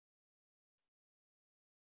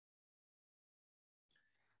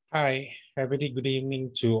Hi, a very good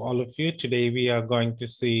evening to all of you. Today we are going to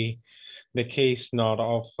see the case note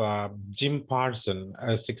of Jim Parson,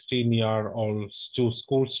 a 16-year-old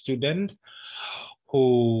school student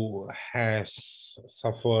who has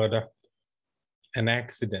suffered an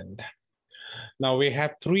accident. Now we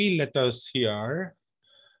have 3 letters here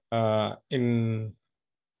in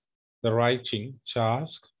the writing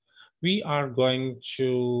task. We are going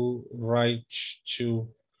to write to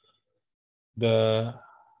the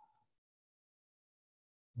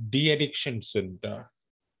de-addiction center.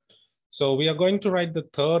 So we are going to write the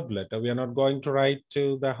 3rd letter. We are not going to write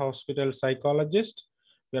to the hospital psychologist.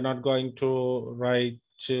 We are not going to write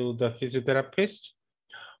to the physiotherapist.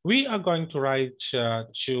 We are going to write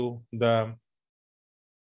to the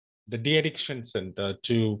de-addiction center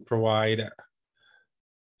to provide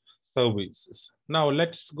services. Now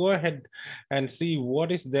let's go ahead and see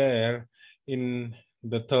what is there in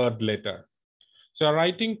the 3rd letter. So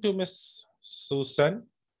writing to Miss Susan,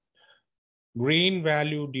 Green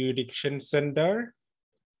Valley De-Addiction Center,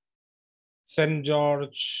 St.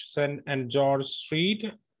 and George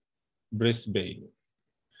Street, Brisbane.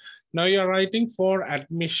 Now you're writing for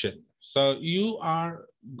admission. So you are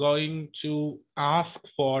going to ask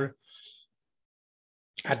for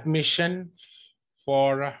admission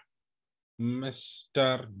for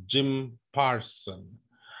Mr. Jim Parson.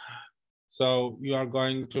 So you are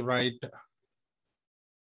going to write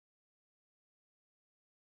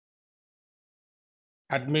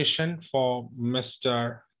admission for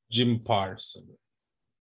Mr. Jim Parson.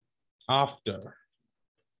 After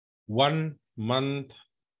 1 month,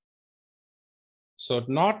 so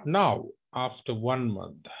not now, after 1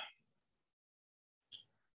 month,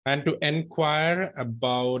 and to inquire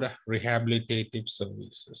about rehabilitative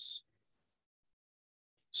services.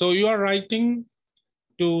 So you are writing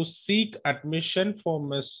to seek admission for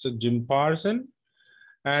Mr. Jim Parson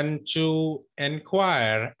and to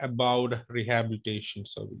inquire about rehabilitation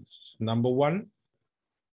services. Number 1,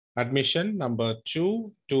 admission. Number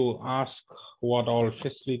 2, to ask what all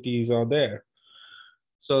facilities are there.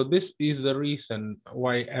 So this is the reason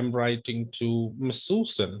why I'm writing to Ms.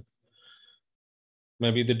 Susan,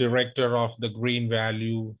 maybe the director of the Green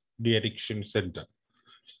Valley De-Addiction Center.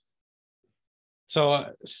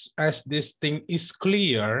 So as this thing is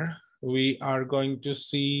clear, we are going to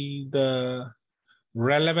see the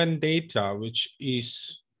relevant data which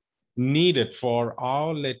is needed for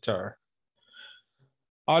our letter.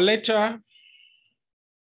 Our letter,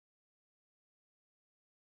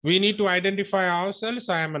 we need to identify ourselves.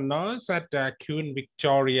 I am a nurse at Queen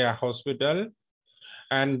Victoria Hospital,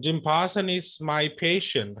 and Jim Parson is my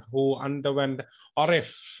patient who underwent RF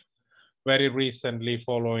very recently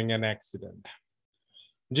following an accident.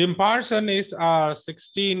 Jim Parson is a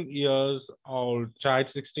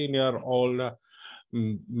 16-year-old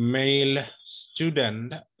male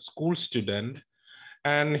student, school student,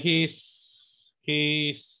 and he's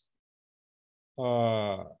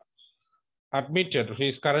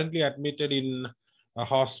currently admitted in a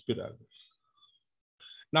hospital.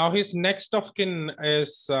 Now his next of kin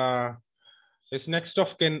is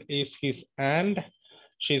his aunt.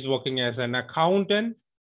 She's working as an accountant,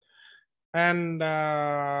 and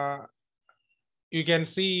you can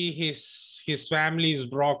see his family is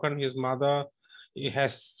broken. His mother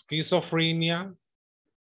has schizophrenia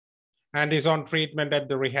and is on treatment at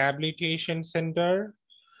the rehabilitation center.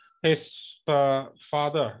 His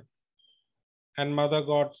father and mother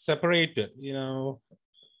got separated.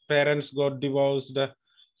 Parents got divorced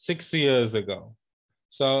 6 years ago.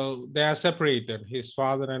 So they are separated. His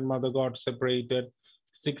father and mother got separated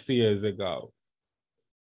 6 years ago.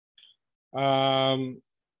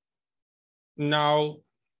 Now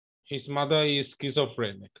his mother is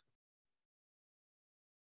schizophrenic.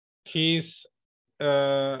 He's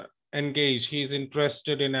engaged. He's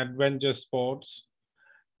interested in adventure sports.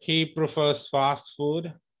 He prefers fast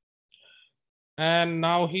food. And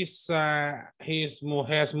now he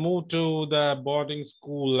has moved to the boarding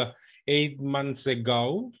school 8 months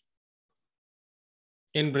ago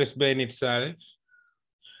in Brisbane itself.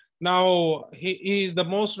 Now, the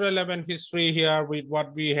most relevant history here with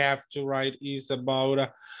what we have to write is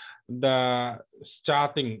about the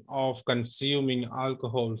starting of consuming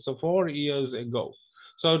alcohol. So 4 years ago.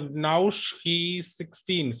 So now he's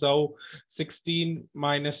 16. So 16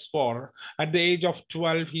 minus 4. At the age of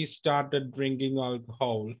 12, he started drinking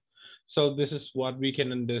alcohol. So this is what we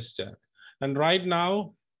can understand. And right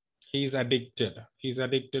now, he's addicted. He's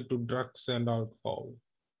addicted to drugs and alcohol.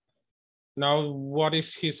 Now, what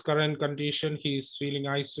is his current condition? He's feeling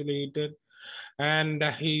isolated and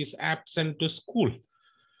he's absent to school.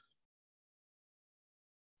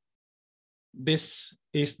 This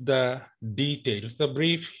is the details. The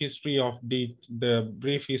brief history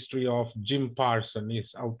of Jim Parson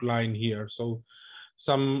is outlined here. So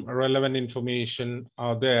some relevant information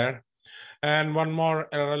are there. And one more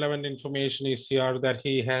relevant information is here that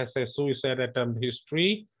he has a suicide attempt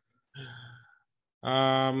history.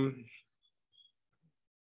 Now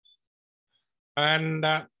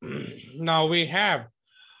we have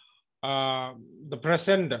the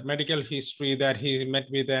present medical history that he met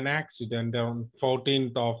with an accident on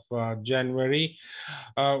 14th of January,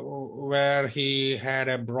 where he had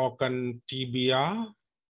a broken tibia,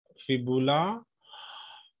 fibula,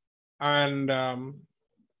 and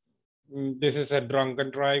this is a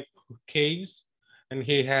drunken drive case, and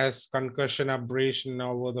he has concussion abrasion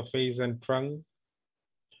over the face and trunk.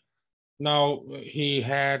 Now he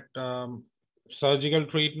had surgical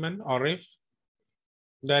treatment, or if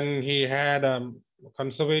then he had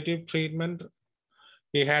conservative treatment,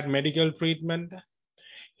 he had medical treatment,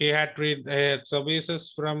 he had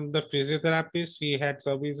services from the physiotherapist, he had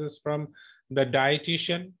services from the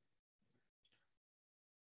dietitian.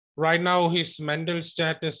 Right now, his mental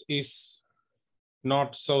status is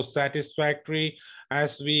not so satisfactory,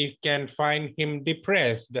 as we can find him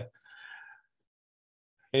depressed.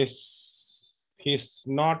 He's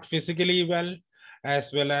not physically well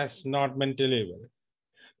as not mentally well.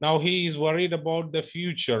 Now he is worried about the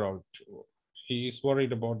future. He is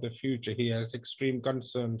worried about the future. He has extreme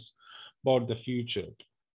concerns about the future.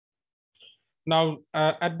 Now,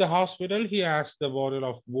 at the hospital, he has the bottle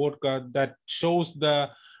of vodka that shows the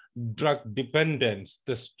drug dependence,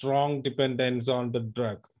 the strong dependence on the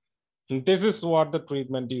drug. And this is what the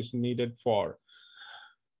treatment is needed for.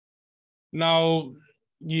 Now,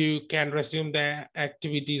 you can resume the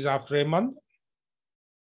activities after a month.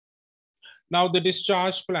 Now, the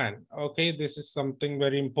discharge plan. Okay, this is something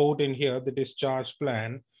very important here, the discharge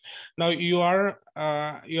plan. Now, you're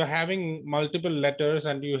having multiple letters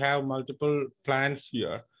and you have multiple plans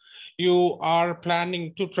here. You are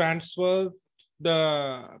planning to transfer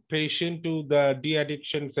the patient to the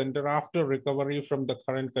de-addiction center after recovery from the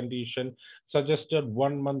current condition, suggested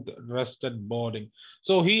 1 month rest at boarding.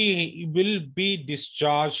 So he will be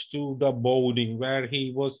discharged to the boarding where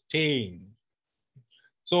he was staying.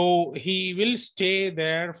 So he will stay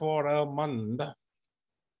there for a month,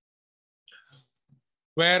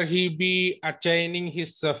 where he be attaining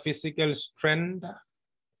his physical strength.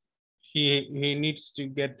 He needs to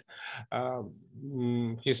get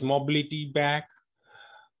his mobility back,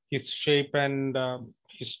 his shape and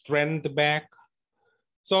his strength back.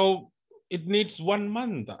 So it needs 1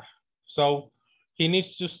 month. So he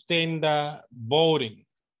needs to stay in the boarding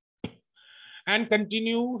and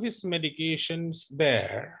continue his medications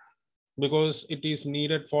there because it is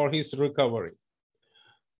needed for his recovery.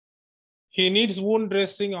 He needs wound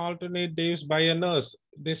dressing alternate days by a nurse.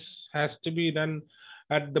 This has to be done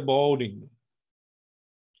at the boarding.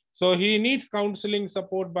 So he needs counseling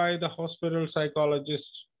support by the hospital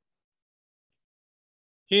psychologist.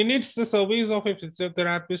 He needs the service of a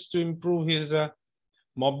physiotherapist to improve his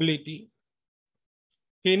mobility.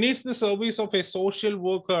 He needs the service of a social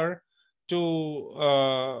worker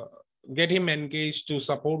to get him engaged to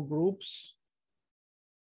support groups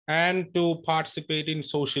and to participate in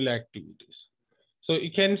social activities. So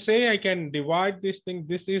you can say, I can divide this thing.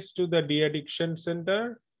 This is to the de-addiction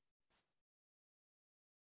center.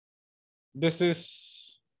 This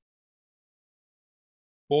is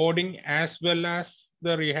boarding as well as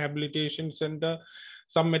the rehabilitation center.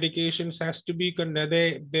 Some medications has to be,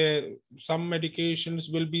 some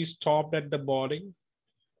medications will be stopped at the boarding.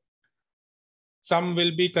 Some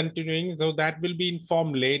will be continuing, so that will be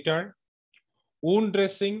informed later. Wound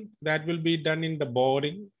dressing, that will be done in the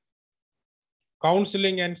boarding.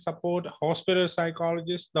 Counseling and support, hospital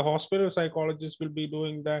psychologist. The hospital psychologist will be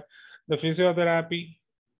doing the physiotherapy.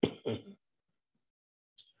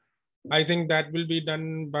 I think that will be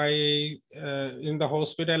done by in the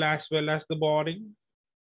hospital as well as the boarding.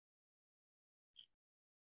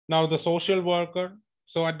 Now the social worker.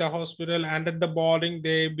 So at the hospital and at the boarding,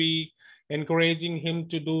 they be encouraging him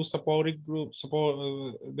to do supporting group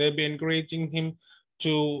support. They'll be encouraging him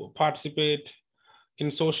to participate in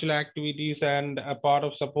social activities and a part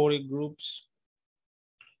of supporting groups.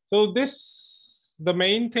 So this, the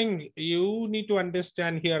main thing you need to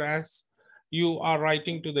understand here as you are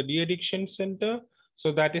writing to the de-addiction center.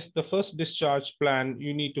 So that is the first discharge plan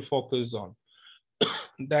you need to focus on.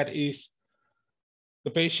 That is,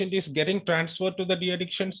 the patient is getting transferred to the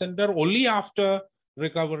de-addiction center only after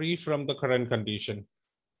recovery from the current condition.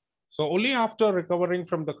 So only after recovering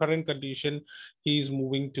from the current condition, he is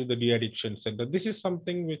moving to the de-addiction center. This is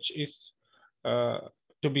something which is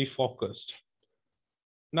to be focused.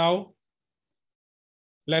 Now,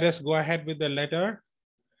 let us go ahead with the letter.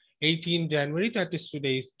 18 January, that is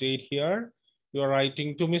today's date here. You are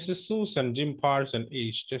writing to Mrs. Susan, Jim Parson,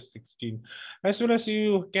 age just 16. As well as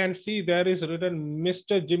you can see, there is written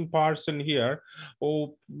Mr. Jim Parson here.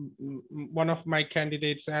 Oh, one of my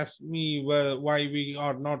candidates asked me why we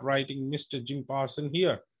are not writing Mr. Jim Parson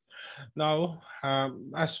here. Now,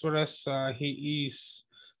 as far as he has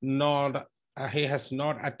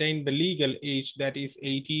not attained the legal age, that is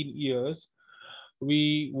 18 years,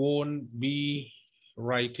 we won't be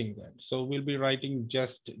writing that. So we'll be writing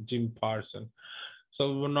just Jim Parson.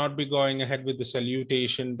 So we will not be going ahead with the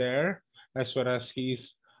salutation there as far as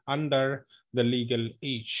he's under the legal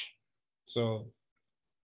age. So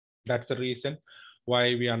that's the reason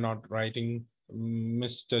why we are not writing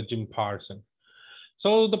Mr. Jim Parson.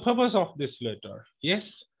 So the purpose of this letter,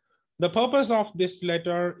 yes, the purpose of this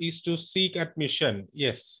letter is to seek admission,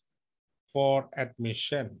 yes, for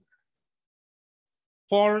admission.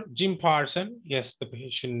 For Jim Parson, yes, the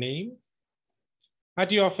patient name,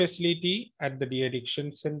 at your facility at the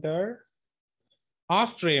de-addiction center,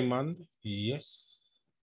 after a month,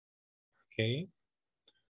 yes, okay.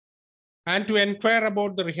 And to inquire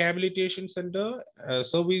about the rehabilitation center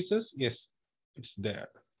services, yes, it's there.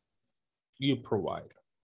 You provide.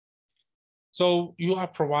 So you are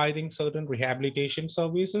providing certain rehabilitation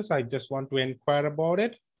services. I just want to inquire about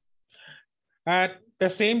it. At the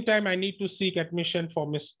same time, I need to seek admission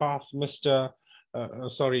for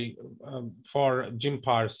for Jim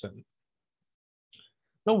Parson.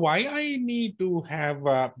 Now, why I need to have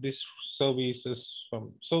these services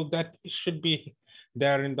so that it should be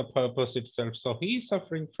there in the purpose itself. So he is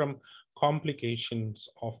suffering from complications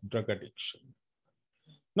of drug addiction.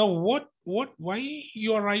 Now, why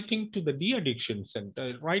you are writing to the de-addiction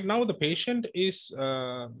center? Right now, the patient is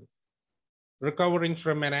recovering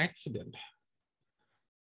from an accident.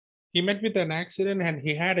 He met with an accident and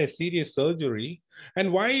he had a serious surgery.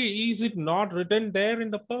 And why is it not written there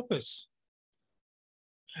in the purpose?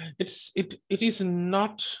 It is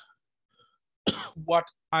not what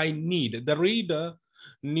I need. The reader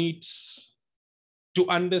needs to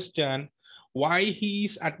understand why he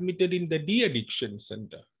is admitted in the de-addiction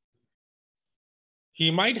center.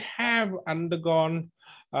 He might have undergone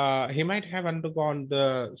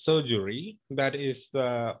the surgery, that is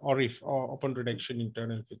the ORIF, or open reduction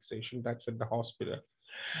internal fixation, that's at the hospital.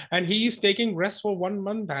 And he is taking rest for 1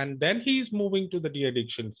 month and then he is moving to the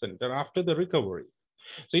de-addiction center after the recovery.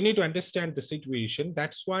 So you need to understand the situation.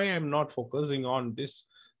 That's why I'm not focusing on this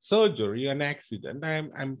surgery, an accident.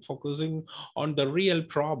 I'm focusing on the real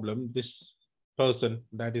problem this person,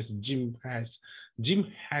 that is Jim has. Jim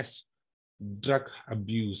has drug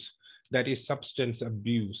abuse, that is substance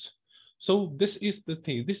abuse. So this is the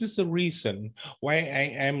thing. This is the reason why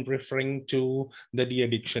I am referring to the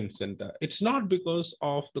de-addiction center. It's not because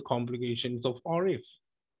of the complications of ORIF.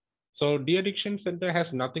 So de-addiction center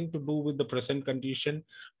has nothing to do with the present condition,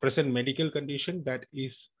 present medical condition. That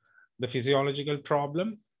is the physiological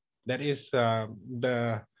problem. That is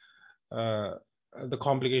the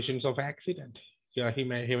complications of accident. Yeah,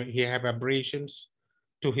 he have abrasions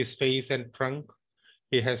to his face and trunk.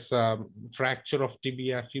 He has fracture of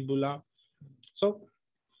tibia, fibula. So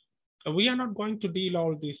we are not going to deal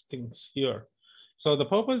all these things here. So the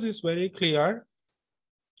purpose is very clear.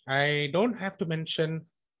 I don't have to mention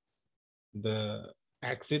the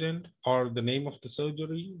accident or the name of the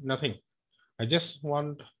surgery, nothing. I just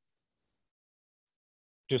want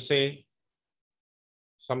to say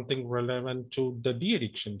something relevant to the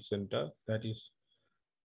de-addiction center, that is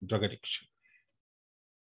drug addiction.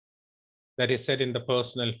 That is said in the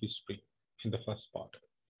personal history in the first part.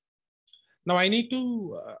 Now I need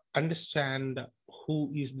to understand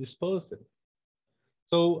who is this person.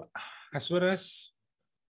 So as far as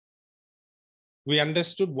we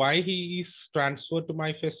understood why he is transferred to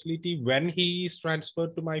my facility, when he is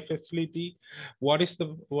transferred to my facility, what is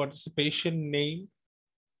the patient name,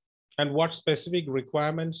 and what specific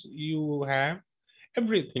requirements you have,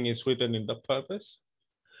 everything is written in the purpose.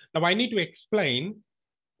 Now I need to explain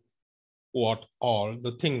what all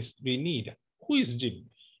the things we need. Who is Jim?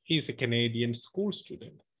 He's a Canadian school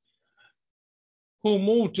student who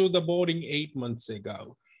moved to the boarding 8 months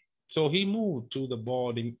ago. So he moved to the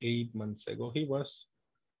boarding 8 months ago. He was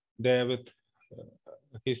there with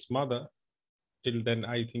his mother till then,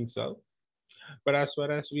 I think so. But as far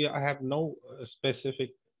as I have no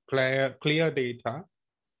specific clear data,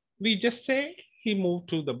 we just say he moved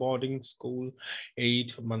to the boarding school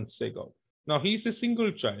 8 months ago. Now he's a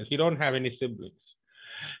single child. He don't have any siblings.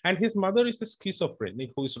 And his mother is a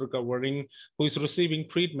schizophrenic who is recovering, who is receiving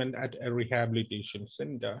treatment at a rehabilitation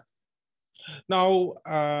center. Now,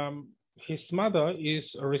 his mother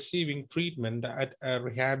is receiving treatment at a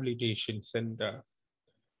rehabilitation center.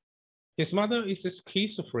 His mother is a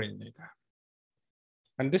schizophrenic,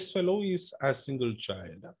 and this fellow is a single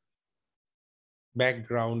child.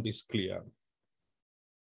 Background is clear.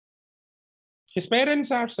 His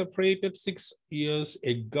parents are separated 6 years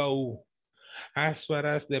ago. As far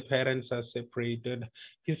as their parents are separated,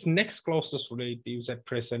 his next closest relatives at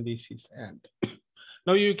present is his aunt.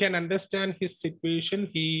 Now you can understand his situation.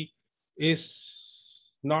 He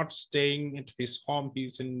is not staying at his home.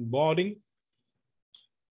 He's in boarding.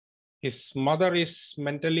 His mother is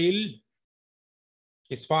mentally ill.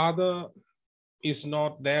 His father is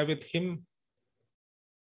not there with him.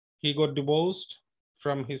 He got divorced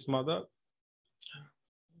from his mother.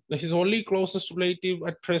 His only closest relative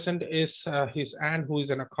at present is his aunt, who is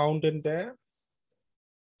an accountant there.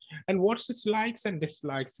 And what's his likes and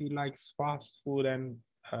dislikes? He likes fast food and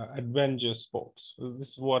adventure sports. So this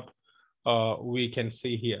is what we can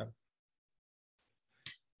see here.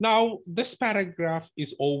 Now, this paragraph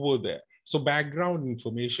is over there. So background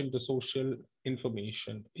information, the social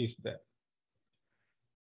information is there.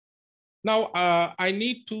 Now, I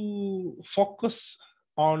need to focus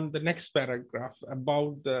on the next paragraph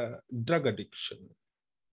about the drug addiction.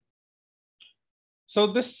 So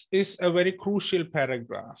this is a very crucial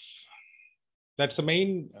paragraph. That's the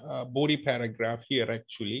main body paragraph here,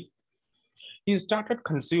 actually. He started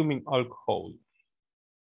consuming alcohol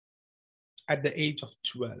at the age of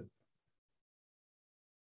 12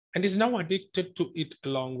 and is now addicted to it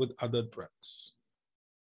along with other drugs.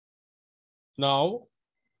 Now,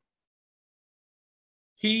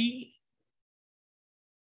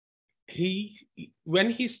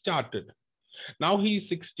 when he started, now he's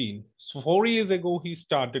 16. So 4 years ago, he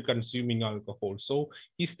started consuming alcohol. So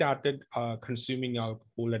he started consuming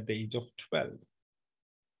alcohol at the age of 12.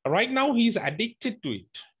 Right now, he's addicted to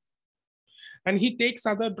it. And he takes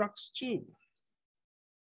other drugs too.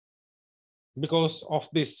 Because of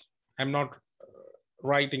this, I'm not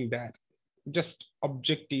writing that. Just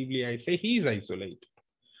objectively, I say he's isolated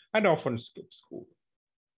and often skips school.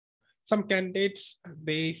 Some candidates,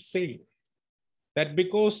 they say that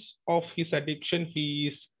because of his addiction, he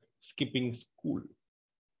is skipping school.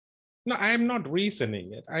 No, I am not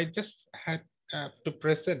reasoning it. I just had to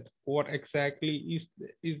present what exactly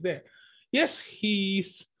is there. Yes, he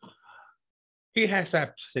has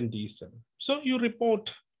absenteeism. So you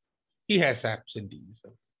report he has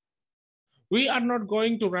absenteeism. We are not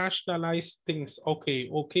going to rationalize things.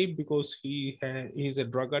 Okay, because he is a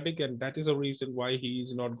drug addict and that is a reason why he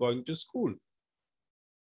is not going to school.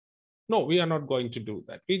 No, we are not going to do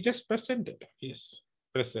that. We just present it. Yes,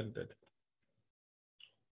 presented.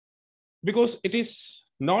 Because it is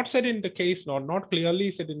not said in the case note, not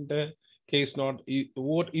clearly said in the case note,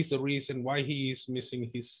 what is the reason why he is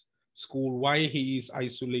missing his school, why he is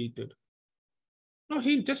isolated. No,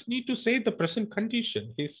 he just need to say the present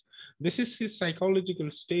condition. This is his psychological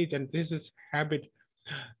state and this is habit.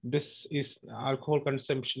 This is alcohol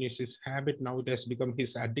consumption is his habit. Now it has become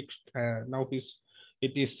his addiction. Now he's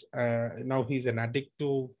an addict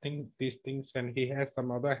to these things and he has some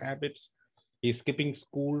other habits. He's skipping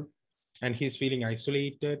school and he's feeling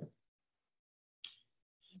isolated.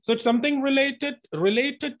 So it's something related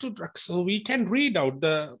to drugs. So we can read out,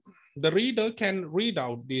 the reader can read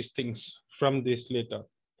out these things from this letter.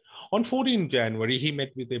 On 14 January, he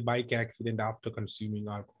met with a bike accident after consuming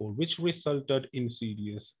alcohol, which resulted in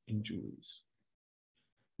serious injuries.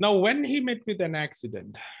 Now, when he met with an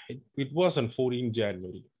accident, it was on 14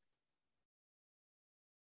 January.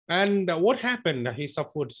 And what happened? He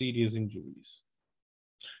suffered serious injuries.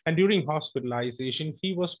 And during hospitalization,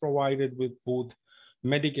 he was provided with both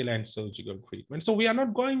medical and surgical treatment. So we are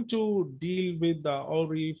not going to deal with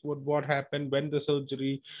what happened, when the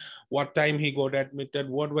surgery, what time he got admitted,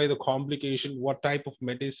 what were the complications, what type of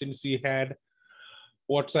medicines he had,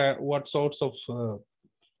 what sorts of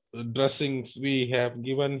dressings we have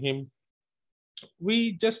given him.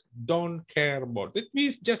 We just don't care about it.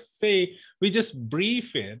 We just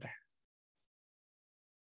brief it.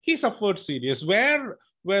 He suffered serious.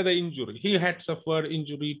 Where the injury? He had suffered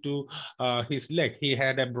injury to his leg. He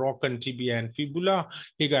had a broken tibia and fibula.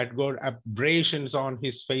 He got abrasions on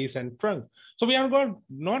his face and trunk. So we are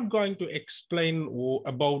not going to explain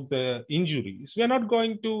about the injuries. We are not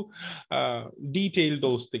going to detail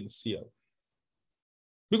those things here.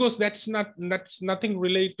 Because that's nothing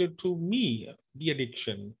related to me, the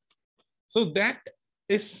addiction. So that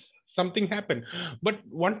is something happened. But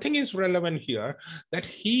one thing is relevant here, that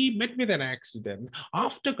he met with an accident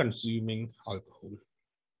after consuming alcohol.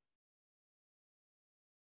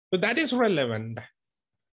 So that is relevant.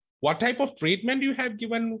 What type of treatment you have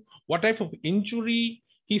given, what type of injury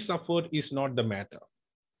he suffered is not the matter.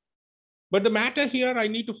 But the matter here I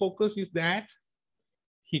need to focus is that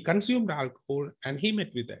he consumed alcohol and he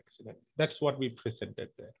met with the accident. That's what we presented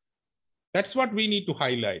there. That's what we need to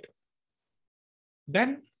highlight.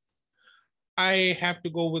 Then I have to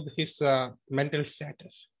go with his mental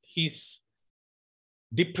status. He's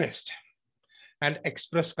depressed and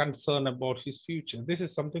expressed concern about his future. This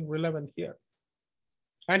is something relevant here.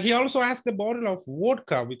 And he also asked a bottle of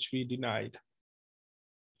vodka, which we denied.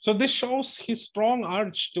 So this shows his strong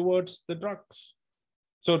urge towards the drugs.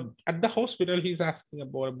 So at the hospital, he's asking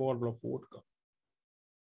about a bottle of vodka.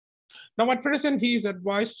 Now at present, he is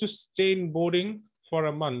advised to stay in boarding for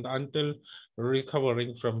a month until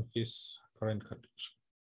recovering from his current condition.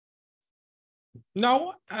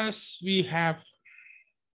 Now, as we have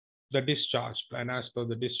the discharge plan, as per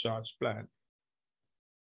the discharge plan,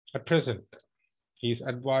 at present, he is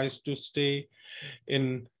advised to stay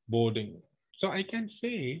in boarding. So I can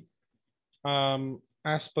say,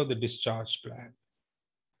 as per the discharge plan,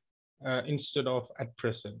 instead of at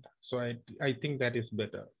present. So I think that is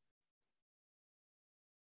better.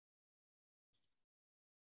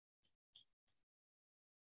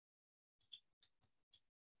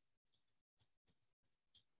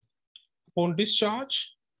 Upon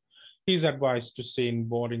discharge, he is advised to stay in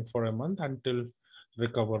boarding for a month until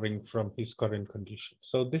recovering from his current condition.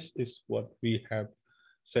 So this is what we have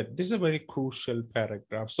said. This is a very crucial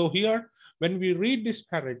paragraph. So here, when we read this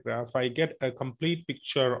paragraph, I get a complete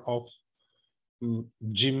picture of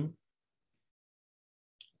Jim.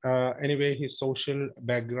 Anyway, his social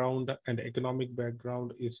background and economic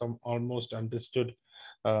background is almost understood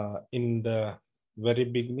in the very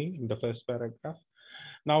beginning, in the first paragraph.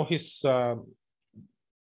 Now his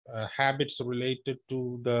habits related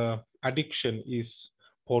to the addiction is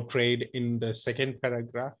portrayed in the second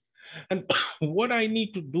paragraph. And what I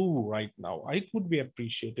need to do right now, it would be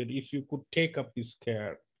appreciated if you could take up his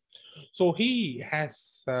care. So he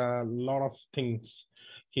has a lot of things.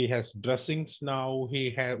 He has dressings now,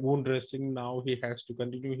 he has wound dressing now, he has to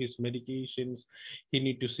continue his medications. He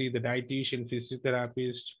needs to see the dietitian,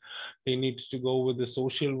 physiotherapist. He needs to go with the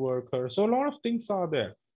social worker. So a lot of things are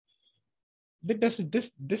there.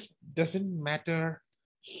 This doesn't matter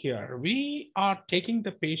here. We are taking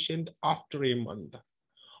the patient after a month,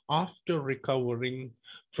 after recovering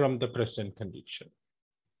from the present condition.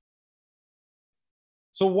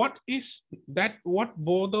 So what is that? What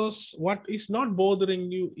is not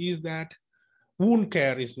bothering you is that wound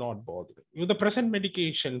care is not bothering you. The present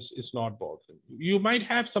medications is not bothering you. You might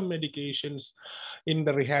have some medications in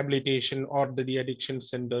the rehabilitation or the de-addiction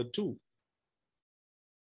center too.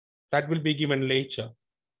 That will be given later.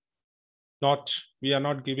 We are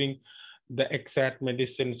not giving the exact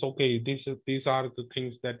medicines. Okay, these are the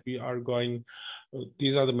things that we are going,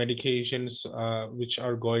 these are the medications which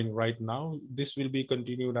are going right now. This will be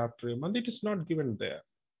continued after a month. It is not given there.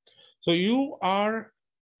 So you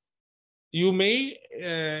may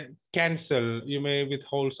cancel, you may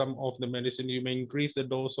withhold some of the medicine, you may increase the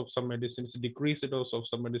dose of some medicines, decrease the dose of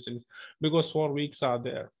some medicines, because 4 weeks are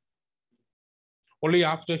there. Only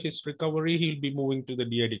after his recovery, he'll be moving to the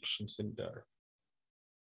de-addiction center.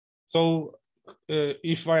 So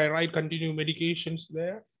if I write continue medications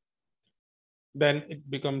there, then it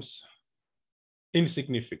becomes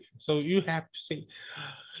insignificant. So you have to say,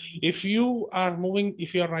 if you are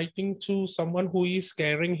writing to someone who is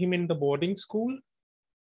carrying him in the boarding school,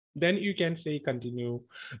 then you can say continue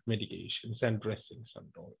medications and dressings and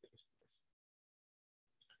all this.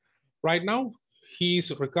 Right now, he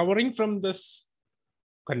is recovering from this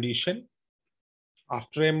condition.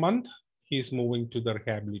 After a month, he is moving to the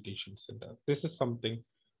rehabilitation center. This is something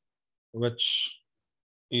which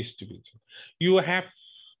is to be done.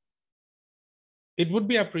 It would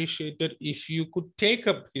be appreciated if you could take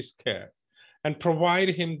up his care and provide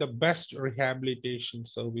him the best rehabilitation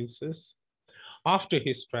services after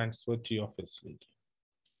his transfer to your facility.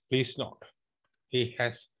 Please note, he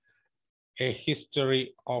has a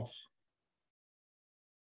history of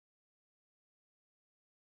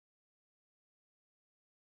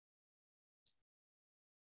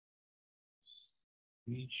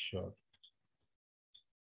seizure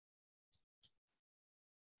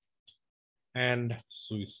and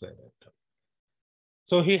suicide attempt.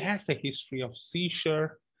 So he has a history of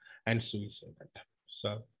seizure and suicide attempt.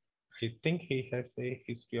 So I think he has a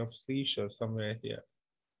history of seizure somewhere here,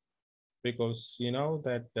 because you know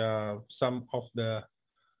that some of the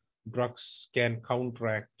drugs can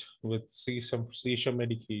counteract with seizure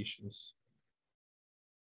medications.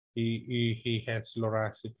 He has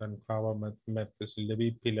lorazepam, carbamazepine,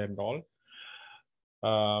 levipil and all.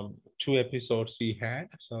 2 episodes he had.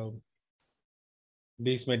 So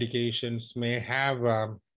these medications may have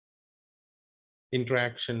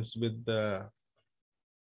interactions with the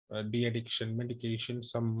de-addiction medication.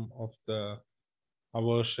 Some of the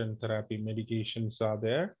aversion therapy medications are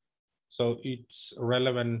there. So it's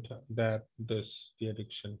relevant that this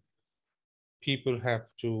de-addiction, people have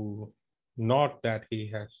to note that he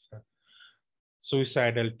has a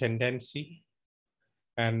suicidal tendency,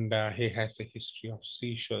 and he has a history of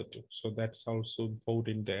seizure too. So that's also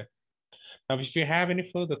important there. Now, if you have any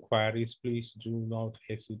further queries, please do not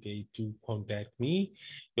hesitate to contact me.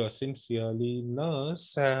 Your sincerely,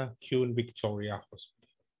 Nurse Queen Victoria Hospital.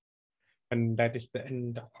 And that is the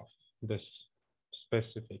end of this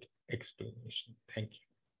specific explanation. Thank you.